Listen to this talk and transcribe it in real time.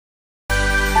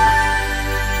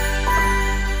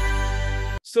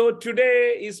So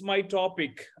today is my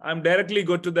topic. I'm directly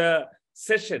go to the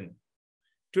session.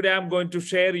 Today I'm going to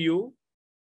share you.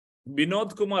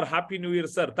 Binod Kumar, Happy New Year,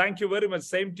 sir. Thank you very much.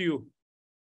 Same to you.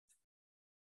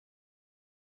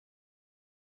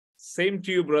 Same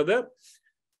to you, brother.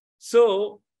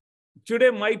 So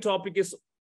today my topic is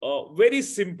very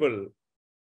simple.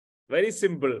 Very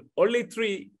simple. Only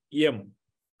 3 M.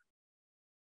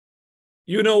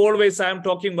 You know, always I'm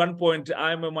talking one point.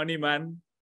 I'm a money man.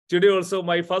 Today also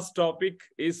my first topic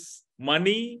is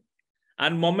money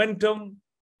and momentum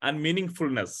and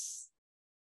meaningfulness.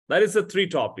 That is the 3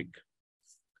 topic.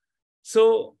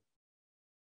 So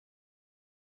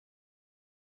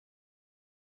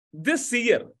this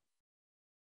year,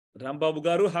 Rambabu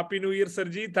Garu, Happy New Year,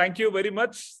 Sirji. Thank you very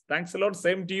much. Thanks a lot.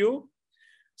 Same to you.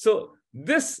 So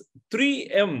this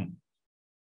 3M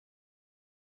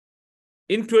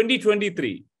in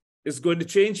 2023 is going to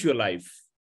change your life.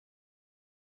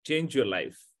 Change your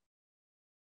life.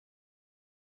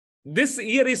 This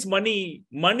year is money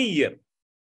year.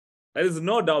 There is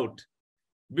no doubt.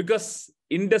 Because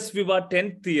indusviva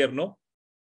 10th year, no?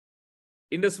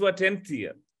 indusviva 10th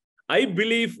year. I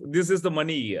believe this is the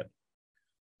money year.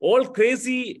 All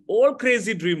crazy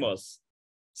dreamers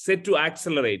set to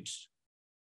accelerate.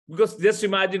 Because just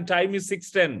imagine time is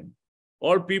 6:10.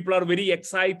 All people are very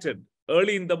excited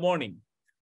early in the morning.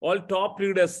 All top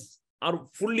leaders are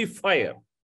fully fired.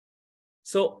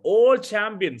 So all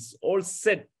champions, all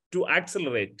set to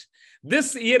accelerate.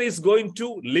 This year is going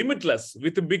to limitless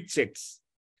with the big checks.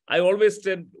 I always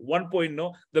said one point,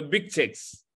 no, the big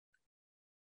checks.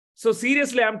 So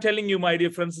seriously, I'm telling you, my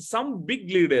dear friends, some big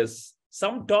leaders,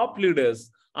 some top leaders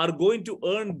are going to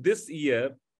earn this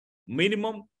year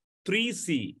minimum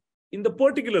 3C in the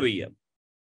particular year.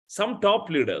 Some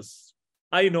top leaders,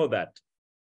 I know that.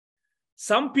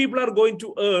 Some people are going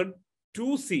to earn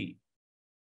 2C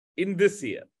in this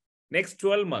year, next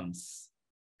 12 months.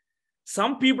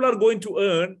 Some people are going to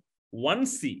earn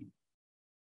 1C.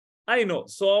 I know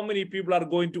so many people are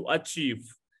going to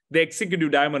achieve the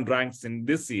executive diamond ranks in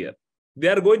this year. They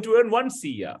are going to earn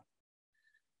 1C. Yeah.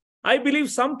 I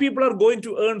believe some people are going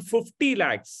to earn 50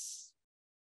 lakhs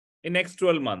in next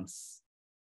 12 months.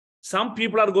 Some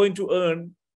people are going to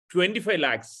earn 25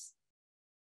 lakhs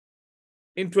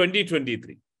in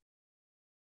 2023.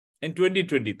 In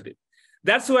 2023.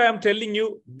 That's why I'm telling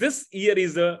you, this year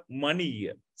is a money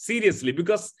year. Seriously,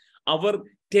 because our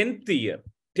 10th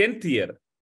year,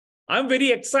 I'm very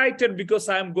excited because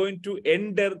I'm going to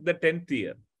enter the 10th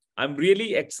year. I'm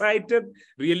really excited,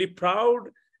 really proud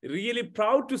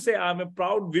to say I'm a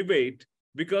proud Vivate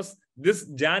because this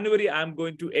January, I'm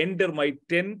going to enter my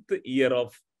 10th year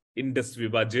of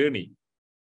indusviva journey.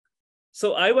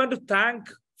 So I want to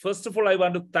thank, first of all, I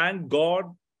want to thank God.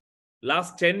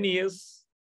 Last 10 years,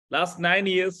 last 9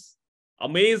 years,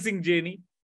 amazing journey.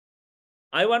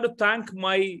 I want to thank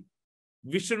my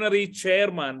visionary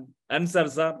chairman, Ansar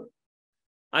sir.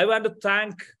 I want to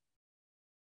thank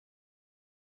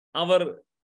our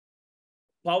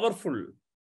powerful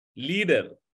leader,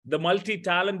 the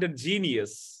multi-talented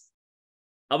genius,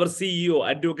 our CEO,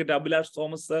 Advocate Abhilash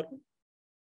Thomas sir.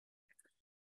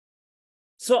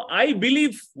 So I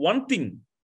believe one thing,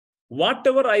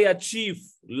 whatever I achieve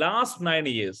last 9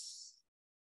 years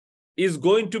is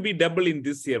going to be double in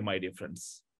this year, my dear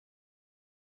friends.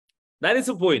 That is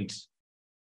the point.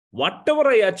 Whatever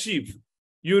I achieve,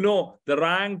 you know, the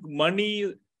rank,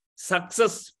 money,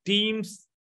 success, teams,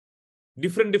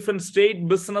 different state,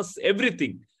 business,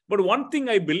 everything. But one thing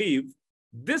I believe,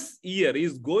 this year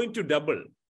is going to double.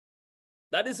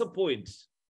 That is a point.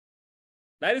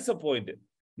 That is a point.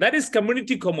 That is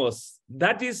community commerce.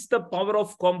 That is the power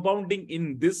of compounding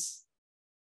in this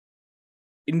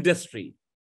industry.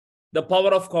 The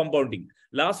power of compounding.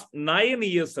 Last 9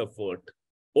 years effort,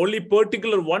 only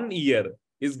particular 1 year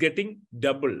is getting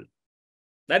double.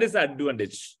 That is the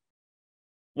advantage.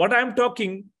 What I'm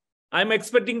talking, I'm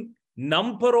expecting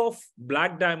number of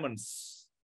black diamonds,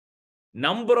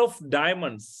 number of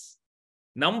diamonds,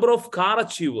 number of car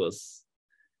achievers,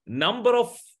 number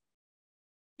of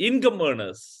income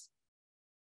earners.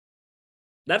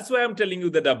 That's why I'm telling you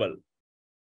the double.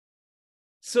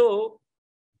 So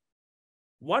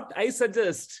what I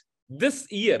suggest,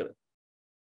 this year,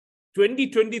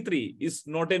 2023 is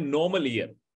not a normal year.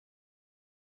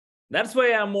 That's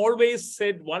why I'm always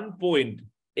said one point,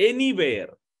 anywhere,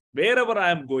 wherever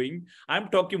I'm going, I'm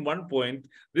talking one point.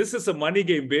 This is a money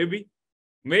game, baby.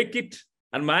 Make it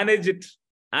and manage it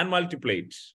and multiply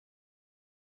it.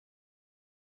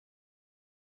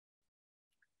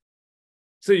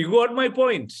 So you got my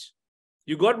point.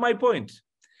 You got my point.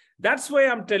 That's why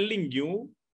I'm telling you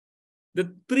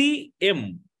the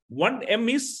 3M, One M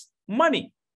is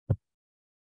money.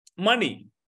 Money.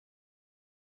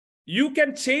 You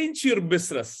can change your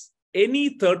business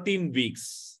any 13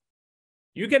 weeks.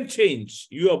 You can change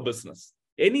your business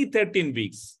any 13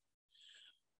 weeks.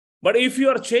 But if you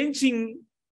are changing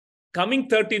coming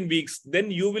 13 weeks,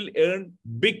 then you will earn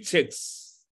big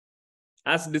checks,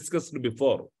 as discussed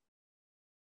before.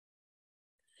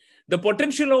 The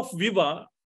potential of Viva,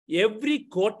 every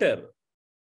quarter,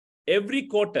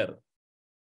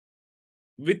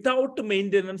 without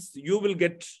maintenance, you will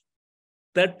get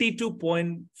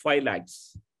 32.5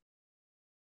 lakhs.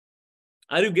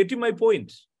 Are you getting my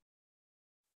point?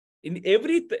 In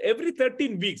every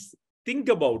 13 weeks, think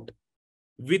about,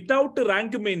 without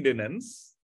rank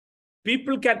maintenance,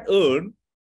 people can earn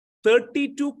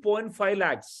 32.5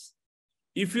 lakhs.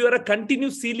 If you are a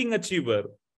continuous ceiling achiever,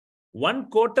 one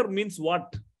quarter means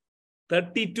what?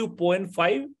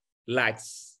 32.5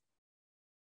 lakhs.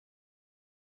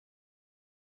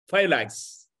 5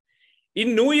 lakhs.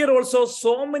 In New Year also,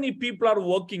 so many people are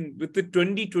working with the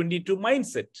 2022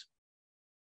 mindset.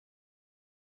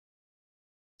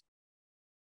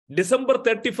 December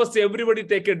 31st, everybody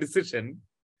take a decision.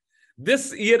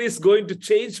 This year is going to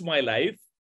change my life.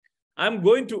 I'm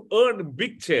going to earn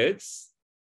big checks.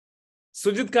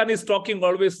 Sujid Khan is talking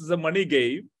always as a money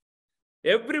game.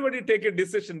 Everybody take a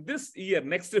decision. This year,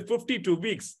 next 52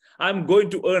 weeks, I'm going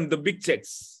to earn the big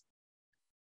checks.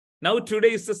 Now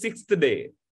today is the 6th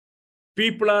day.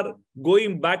 People are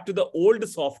going back to the old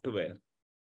software.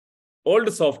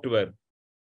 Old software.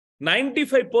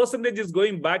 95% is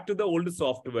going back to the old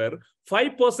software.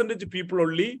 5% people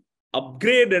only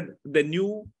upgraded the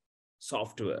new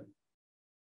software.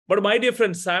 But my dear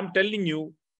friends, I'm telling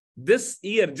you, this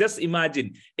year, just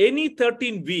imagine, any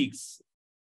 13 weeks,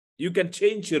 you can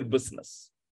change your business.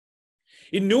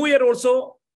 In New Year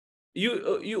also,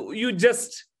 you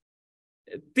just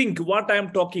think what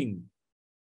I'm talking.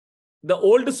 The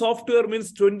old software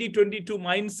means 2022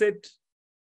 mindset,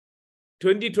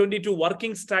 2022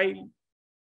 working style,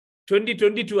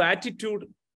 2022 attitude,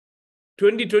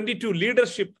 2022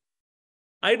 leadership.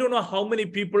 I don't know how many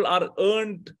people are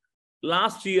earned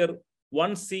last year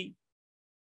 1C.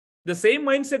 The same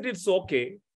mindset, it's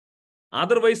okay.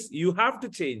 Otherwise, you have to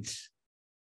change.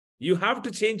 You have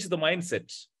to change the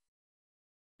mindset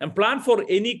and plan for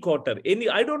any quarter.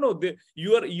 I don't know,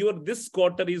 this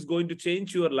quarter is going to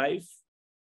change your life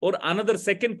or another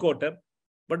second quarter,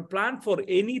 but plan for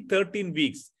any 13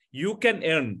 weeks. You can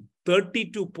earn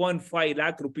 32.5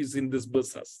 lakh rupees in this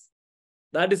business.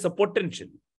 That is a potential.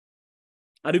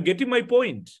 Are you getting my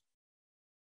point?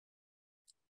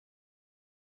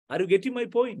 Are you getting my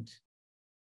point?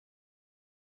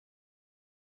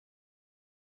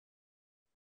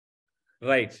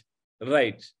 Right,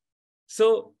 right.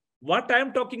 So what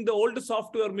I'm talking, the old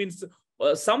software means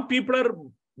some people are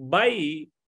buy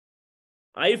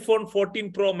iPhone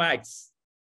 14 Pro Max,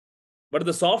 but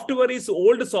the software is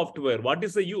old software. What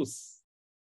is the use?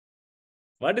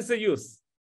 What is the use?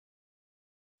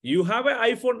 You have an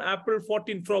iPhone Apple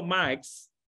 14 Pro Max,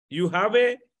 you have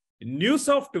a new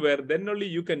software, then only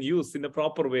you can use in a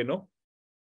proper way, no?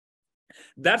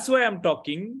 That's why I'm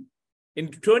talking in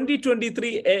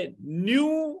 2023, a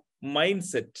new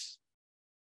mindset.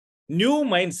 New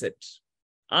mindset.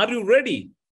 Are you ready?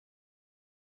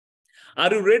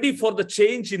 Are you ready for the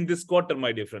change in this quarter,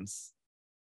 my dear friends?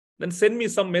 Then send me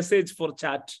some message for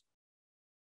chat.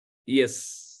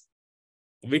 Yes.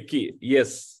 Vicky,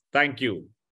 yes. Thank you.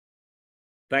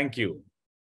 Thank you.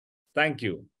 Thank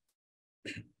you.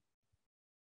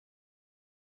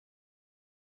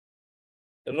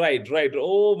 Right, right.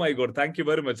 Oh my God. Thank you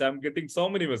very much. I'm getting so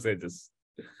many messages.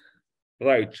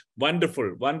 Right.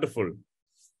 Wonderful, wonderful.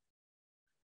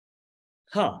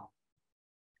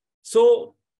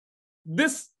 So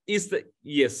this is the,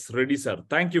 yes, ready, sir.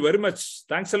 Thank you very much.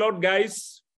 Thanks a lot,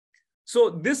 guys. So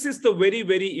this is the very,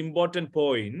 very important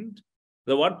point.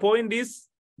 The what point is,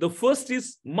 the first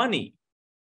is money.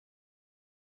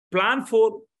 Plan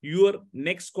for your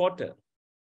next quarter.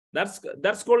 That's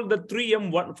called the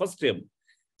 3M, first M.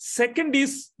 Second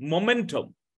is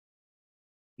momentum.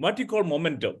 What you call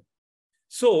momentum.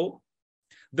 So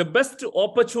the best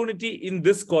opportunity in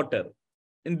this quarter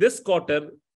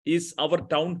is our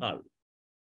town hall.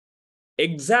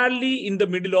 Exactly in the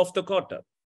middle of the quarter.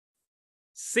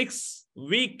 6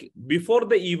 weeks before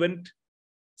the event,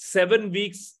 7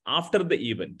 weeks after the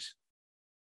event.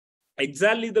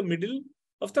 Exactly the middle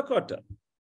of the quarter.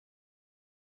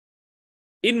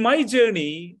 In my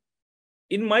journey,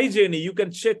 you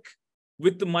can check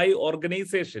with my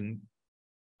organization.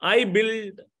 I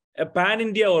build a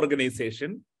pan-India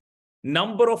organization,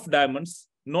 number of diamonds,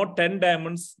 not 10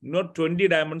 diamonds, not 20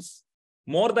 diamonds,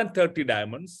 more than 30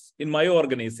 diamonds in my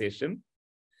organization.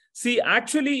 See,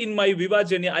 actually in my Viva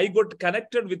journey, I got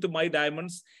connected with my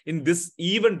diamonds in this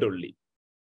event only.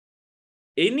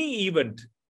 Any event,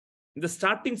 in the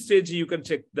starting stage, you can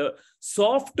check the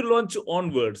soft launch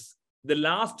onwards, the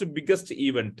last biggest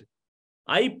event.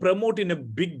 I promote in a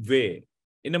big way,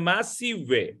 in a massive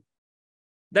way.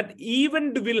 That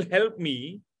event will help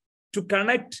me to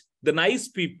connect the nice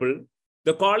people,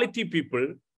 the quality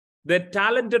people, the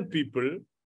talented people,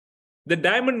 the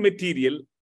diamond material.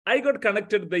 I got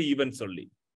connected to the events only.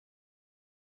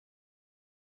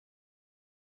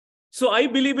 So I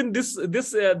believe in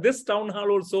this town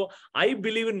hall also. I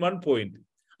believe in one point.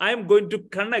 I am going to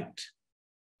connect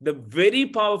the very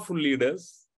powerful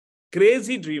leaders,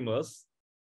 crazy dreamers,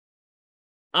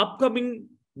 upcoming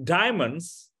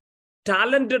diamonds,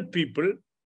 talented people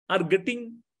are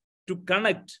getting to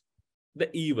connect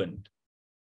the event.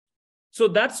 So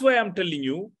that's why I'm telling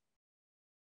you,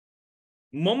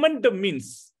 momentum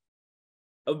means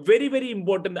a very, very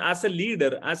important as a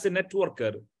leader, as a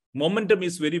networker. Momentum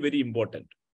is very, very important.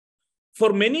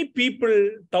 For many people,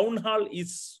 town hall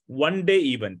is one-day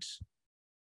event.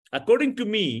 According to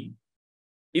me,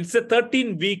 it's a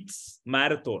 13 weeks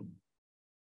marathon.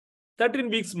 13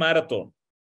 weeks marathon.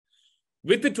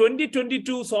 With the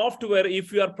 2022 software,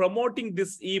 if you are promoting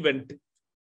this event,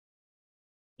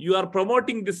 you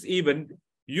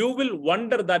will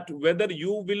wonder that whether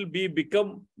you will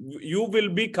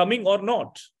be coming or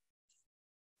not.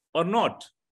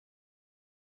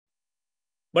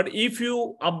 But if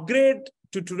you upgrade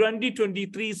to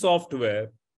 2023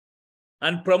 software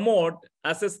and promote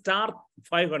as a star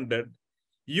 500,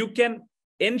 you can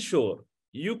ensure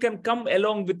you can come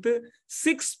along with the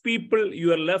 6 people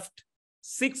you are left,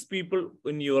 6 people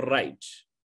in your right.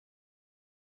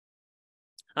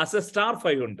 As a star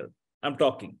 500, I'm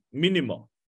talking minimum.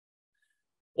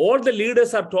 All the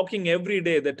leaders are talking every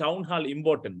day the town hall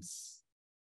importance.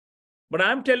 But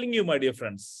I'm telling you, my dear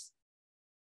friends,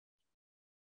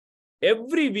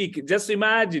 every week, just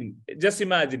imagine,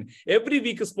 every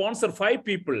week sponsor 5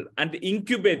 people and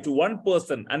incubate to 1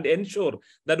 person and ensure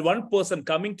that 1 person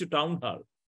coming to town hall.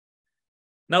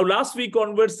 Now, last week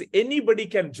onwards, anybody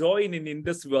can join in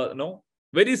indusviva, no?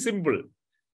 Very simple.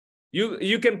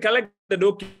 You can collect the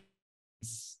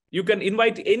documents. You can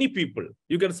invite any people.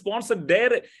 You can sponsor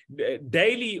their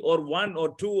daily or 1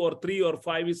 or 2 or 3 or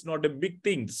 5 is not a big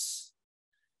things.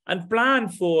 And plan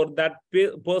for that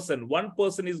person. 1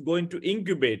 person is going to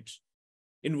incubate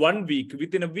in 1 week,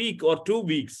 within a week or 2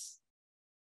 weeks.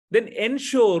 Then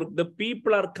ensure the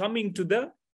people are coming to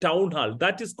the town hall.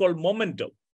 That is called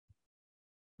momentum.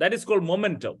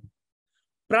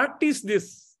 Practice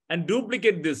this and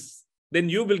duplicate this. Then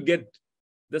you will get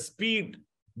the speed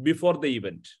before the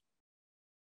event.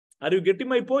 Are you getting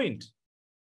my point?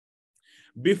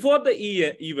 Before the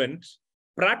event,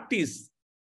 practice.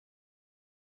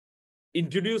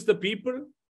 Introduce the people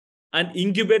and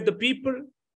incubate the people.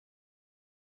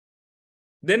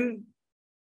 Then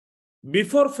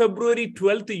before February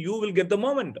 12th, you will get the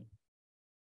momentum.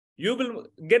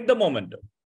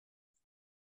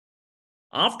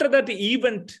 After that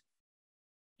event,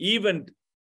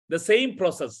 the same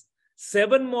process,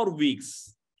 7 more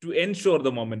weeks to ensure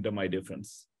the momentum, my dear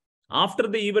friends. After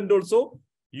the event also,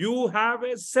 you have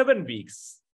 7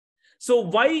 weeks. So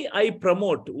why I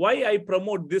promote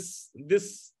this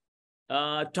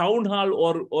town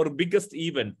hall or biggest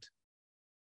event?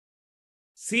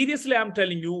 Seriously, I'm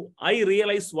telling you, I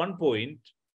realize one point.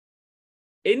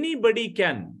 Anybody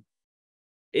can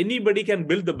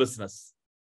build the business.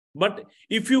 But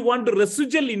if you want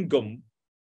residual income,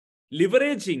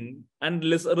 leveraging and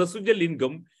residual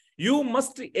income, you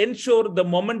must ensure the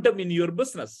momentum in your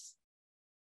business.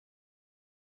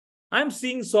 I'm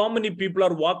seeing so many people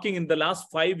are walking in the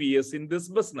last 5 years in this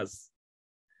business.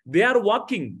 They are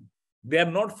walking. They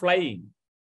are not flying.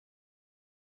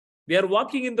 They are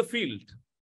walking in the field.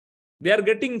 They are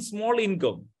getting small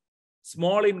income.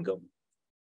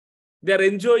 They are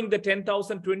enjoying the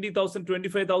 10,000, 20,000,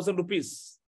 25,000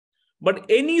 rupees. But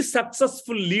any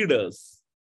successful leaders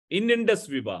in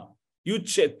indusviva, you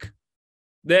check.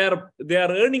 They are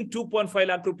earning 2.5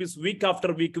 lakh rupees week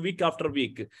after week.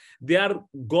 They are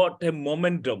got a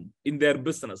momentum in their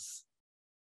business.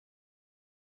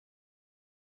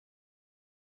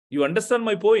 You understand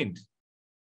my point?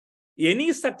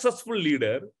 Any successful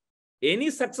leader,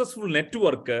 any successful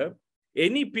networker,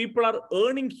 any people are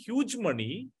earning huge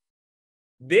money.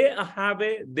 They have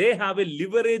a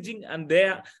leveraging and they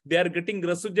are getting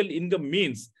residual income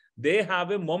means they have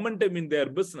a momentum in their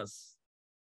business.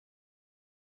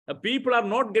 People are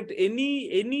not get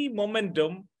any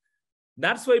momentum.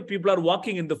 That's why people are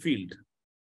walking in the field.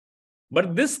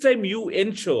 But this time you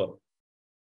ensure.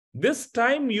 This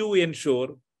time you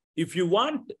ensure, if you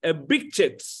want a big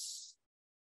checks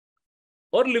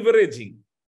or leveraging,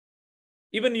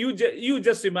 even you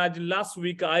just imagine last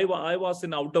week I was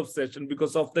in out of session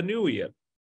because of the new year.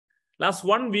 Last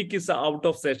 1 week is out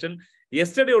of session.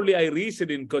 Yesterday only I reached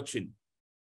in Cochin.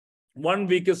 1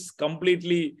 week is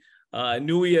completely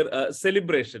New Year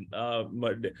celebration.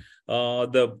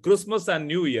 The Christmas and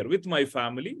New Year with my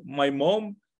family, my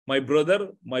mom, my brother,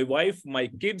 my wife, my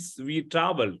kids, we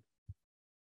traveled.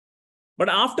 But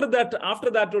after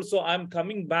that also, I'm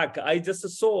coming back. I just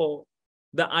saw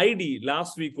the ID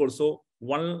last week also,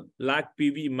 1 lakh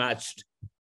PV matched.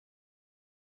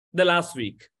 The last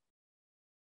week.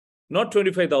 Not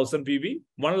 25,000 PV,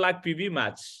 1 lakh PV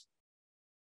match.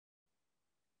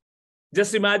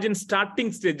 Just imagine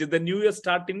starting stage, the new year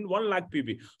starting 1 lakh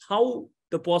PV. How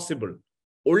the possible?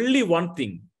 Only one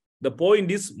thing. The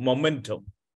point is momentum.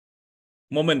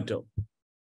 Momentum.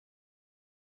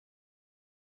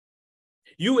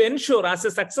 You ensure as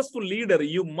a successful leader,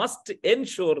 you must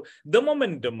ensure the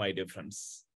momentum, my dear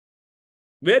friends.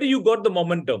 Where you got the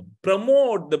momentum?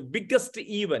 Promote the biggest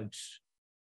event.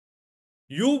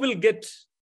 You will get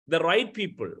the right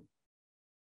people,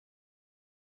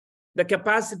 the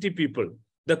capacity people,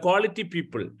 the quality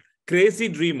people, crazy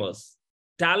dreamers,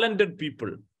 talented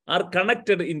people are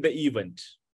connected in the event.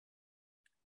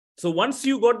 So once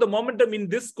you got the momentum in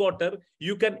this quarter,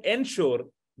 you can ensure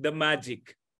the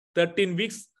magic. 13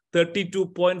 weeks,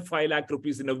 32.5 lakh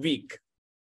rupees in a week.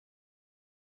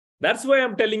 That's why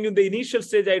I'm telling you the initial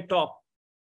stage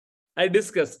I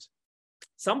discussed.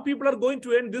 Some people are going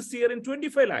to end this year in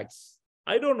 25 lakhs.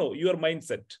 I don't know your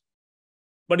mindset,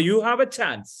 but you have a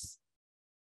chance.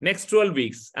 Next 12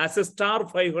 weeks, as a star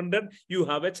 500, you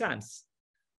have a chance.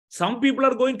 Some people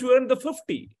are going to earn the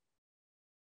 50.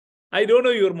 I don't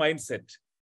know your mindset.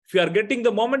 If you are getting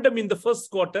the momentum in the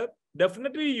first quarter,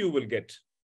 definitely you will get.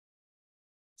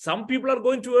 Some people are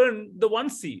going to earn the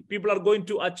 1C. People are going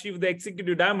to achieve the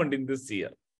executive diamond in this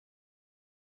year.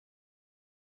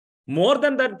 More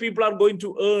than that, people are going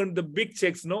to earn the big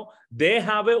checks. No, they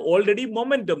have already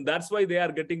momentum. That's why they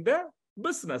are getting the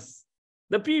business,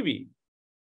 the PV,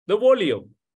 the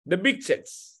volume, the big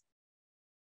checks.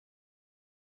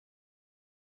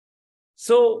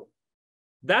 So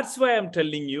that's why I'm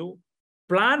telling you,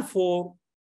 plan for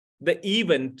the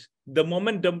event, the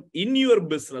momentum in your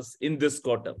business in this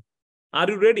quarter. Are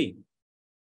you ready?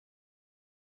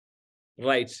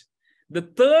 Right. The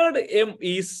third M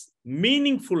is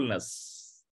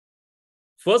meaningfulness.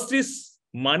 First is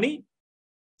money.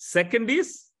 Second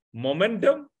is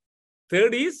momentum.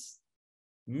 Third is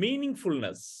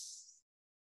meaningfulness.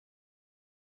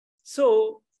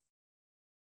 So,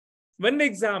 one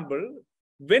example,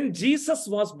 when Jesus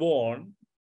was born,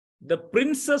 the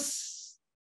princes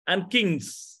and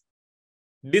kings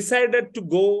decided to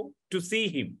go to see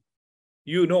him.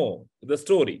 You know the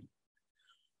story.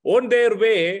 On their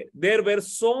way, there were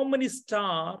so many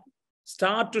stars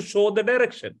to show the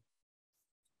direction.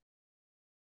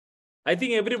 I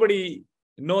think everybody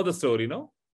know the story,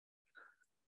 no?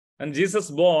 And Jesus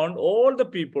born, all the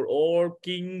people, all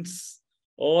kings,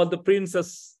 all the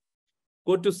princes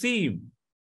go to see him.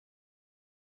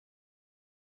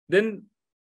 Then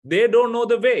they don't know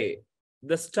the way.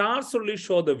 The stars only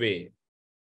show the way.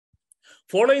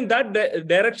 Following that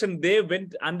direction, they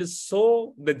went and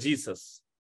saw the Jesus.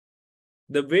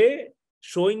 The way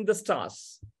showing the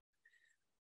stars.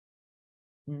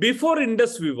 Before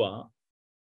indusviva,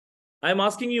 I'm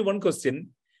asking you one question.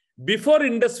 Before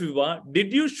indusviva,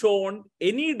 did you show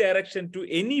any direction to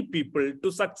any people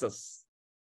to success?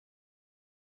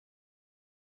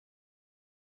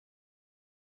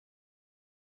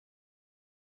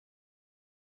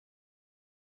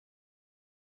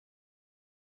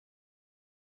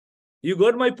 You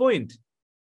got my point.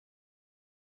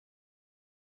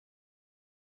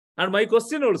 And my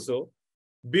question also,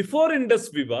 before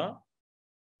indusviva,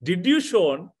 did you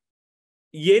show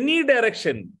any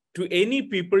direction to any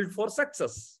people for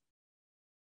success?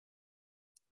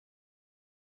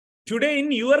 Today,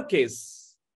 in your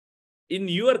case,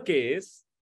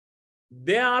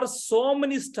 there are so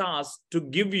many stars to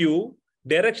give you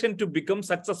direction to become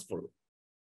successful.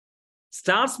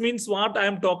 Stars means what I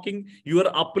am talking, your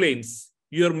uplines,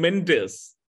 your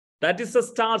mentors. That is the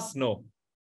stars, no.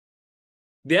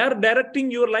 They are directing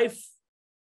your life.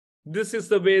 This is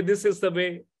the way, this is the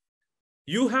way.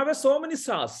 You have so many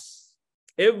stars.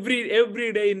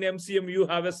 Every day in MCM, you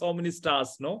have so many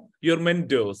stars, no? Your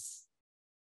mentors,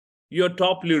 your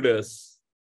top leaders.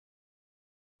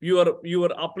 your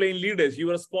upline leaders,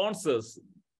 your sponsors.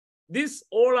 These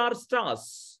all are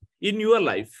stars in your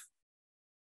life.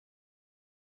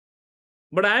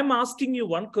 But I'm asking you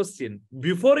one question.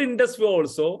 Before industry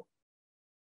also,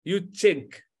 you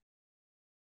check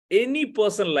any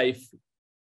person life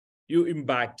you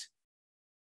impact.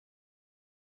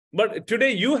 But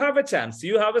today you have a chance.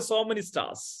 You have so many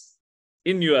stars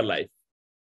in your life.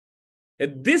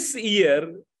 This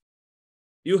year,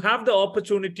 you have the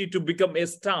opportunity to become a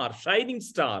star, shining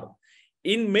star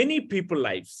in many people's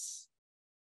lives.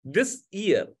 This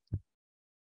year.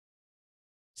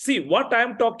 See, what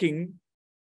I'm talking,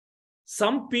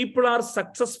 some people are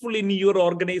successful in your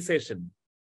organization.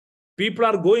 People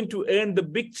are going to earn the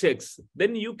big checks.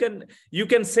 Then you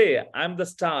can say, I'm the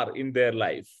star in their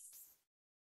life.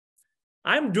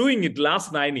 I'm doing it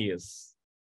last 9 years.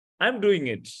 I'm doing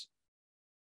it.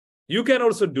 You can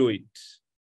also do it.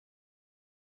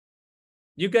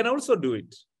 You can also do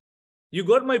it. You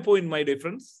got my point, my dear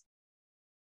friends?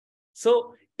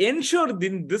 So ensure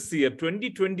in this year,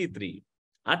 2023,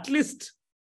 at least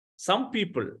some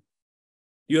people,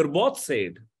 you're both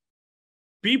said,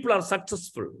 people are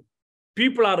successful.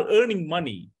 People are earning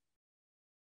money.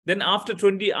 Then after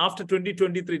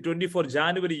 2023, 24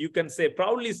 January, you can say,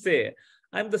 proudly say,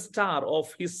 I'm the star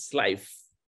of his life.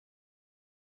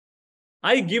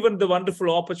 I given the wonderful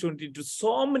opportunity to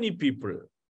so many people.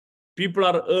 People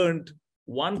are earned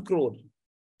 1 crore,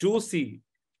 2C,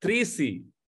 3C,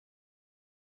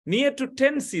 near to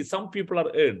 10C, some people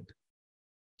are earned.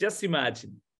 Just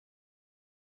imagine.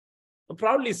 I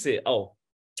proudly say, oh,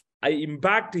 I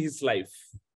impact his life.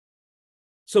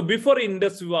 So before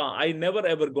indusviva, I never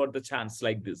ever got the chance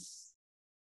like this.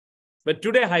 But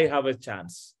today I have a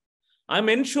chance. I'm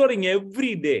ensuring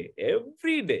every day,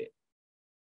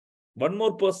 one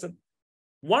more person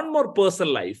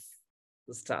life,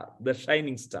 the star, the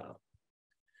shining star.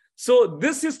 So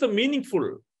this is the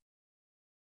meaningful.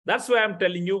 That's why I'm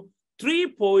telling you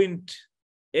 3-point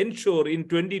ensure in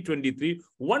 2023.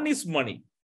 One is money.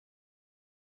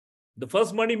 The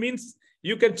first money means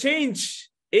you can change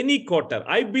any quarter.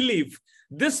 I believe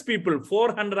this people,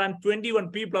 421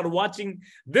 people are watching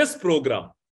this program.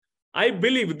 I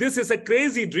believe this is a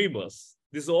crazy dreamers.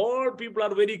 This all people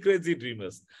are very crazy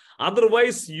dreamers.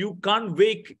 Otherwise, you can't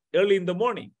wake early in the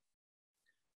morning.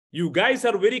 You guys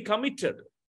are very committed,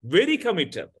 very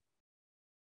committed.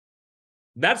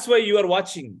 That's why you are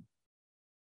watching.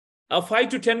 5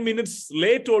 to 10 minutes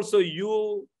late also,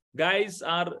 you guys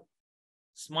are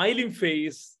smiling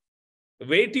face,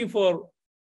 waiting for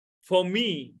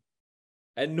me,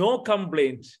 and no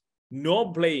complaint, no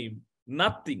blame,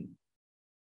 nothing.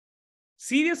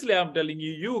 Seriously, I'm telling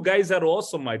you, you guys are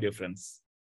awesome, my dear friends.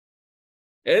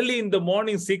 Early in the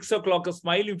morning, 6 o'clock, a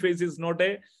smiling face is not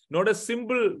a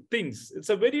simple thing. It's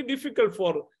a very difficult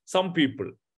for some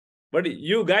people. But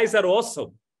you guys are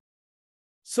awesome.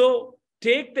 So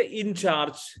take the in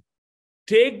charge,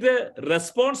 take the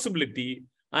responsibility,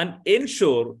 and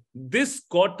ensure this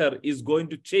quarter is going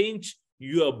to change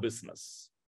your business.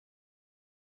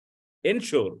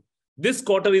 Ensure this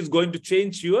quarter is going to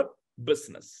change your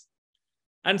business.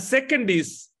 And second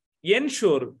is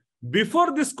ensure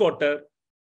before this quarter,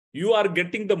 you are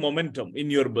getting the momentum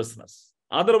in your business.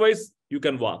 Otherwise, you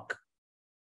can walk.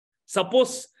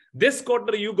 Suppose this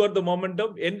quarter you got the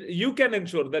momentum, and you can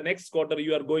ensure the next quarter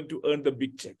you are going to earn the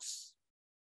big checks.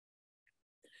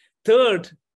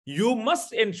 Third, you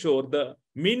must ensure the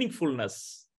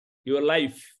meaningfulness, your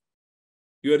life,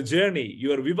 your journey,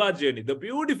 your Viva journey, the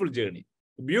beautiful journey,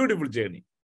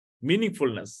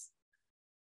 meaningfulness.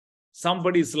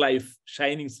 Somebody's life,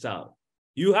 shining star.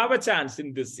 You have a chance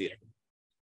in this year.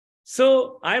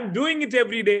 So I'm doing it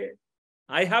every day.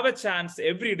 I have a chance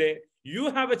every day.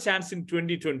 You have a chance in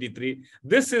 2023.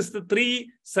 This is the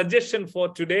 3 suggestions for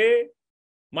today.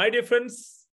 My dear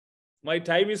friends, my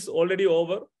time is already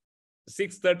over.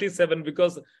 6:37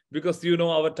 because you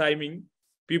know our timing.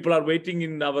 People are waiting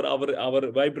in our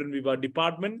VibrantViva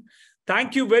department.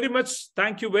 Thank you very much.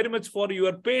 Thank you very much for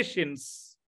your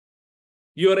patience,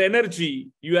 your energy,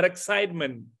 your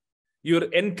excitement, your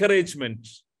encouragement.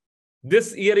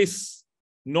 This year is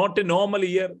not a normal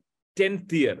year,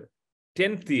 10th year.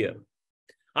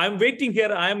 I'm waiting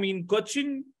here. I'm in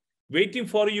Cochin, waiting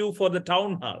for you for the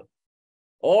town hall.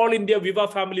 All India Viva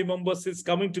family members is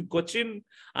coming to Cochin.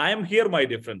 I am here, my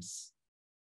dear friends.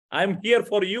 I'm here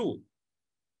for you.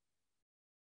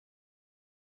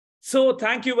 So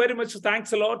thank you very much.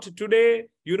 Thanks a lot. Today,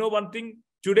 you know one thing,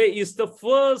 today is the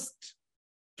first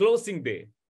closing day,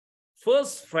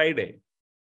 first Friday.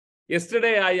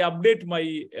 Yesterday, I update my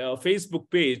Facebook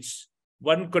page,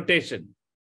 one quotation.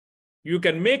 You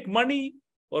can make money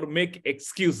or make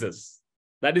excuses.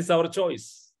 That is our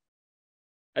choice.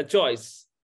 A choice.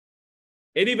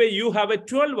 Anyway, you have a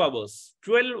 12 hours.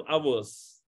 12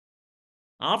 hours.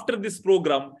 After this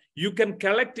program, you can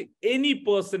collect any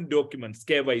person documents,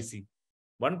 KYC.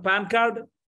 One PAN card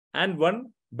and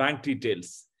one bank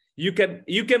details. You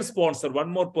can sponsor one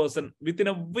more person within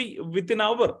an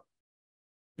hour,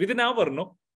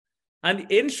 no?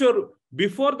 And ensure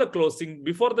before the closing,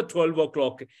 before the 12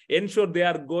 o'clock, ensure they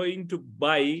are going to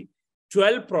buy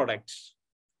 12 products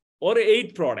or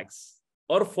 8 products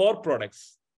or 4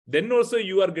 products. Then also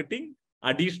you are getting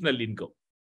additional income.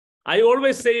 I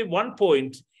always say one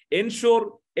point,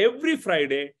 ensure every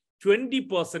Friday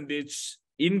 20%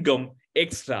 income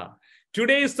extra.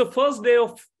 Today is the first day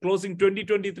of closing,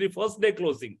 2023, first day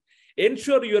closing.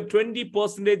 Ensure your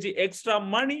 20% extra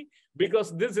money,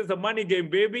 because this is a money game,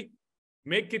 baby.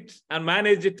 Make it and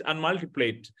manage it and multiply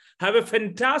it. Have a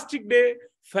fantastic day,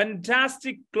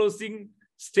 fantastic closing.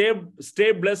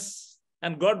 Stay blessed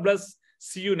and God bless.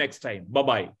 See you next time.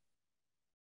 Bye-bye.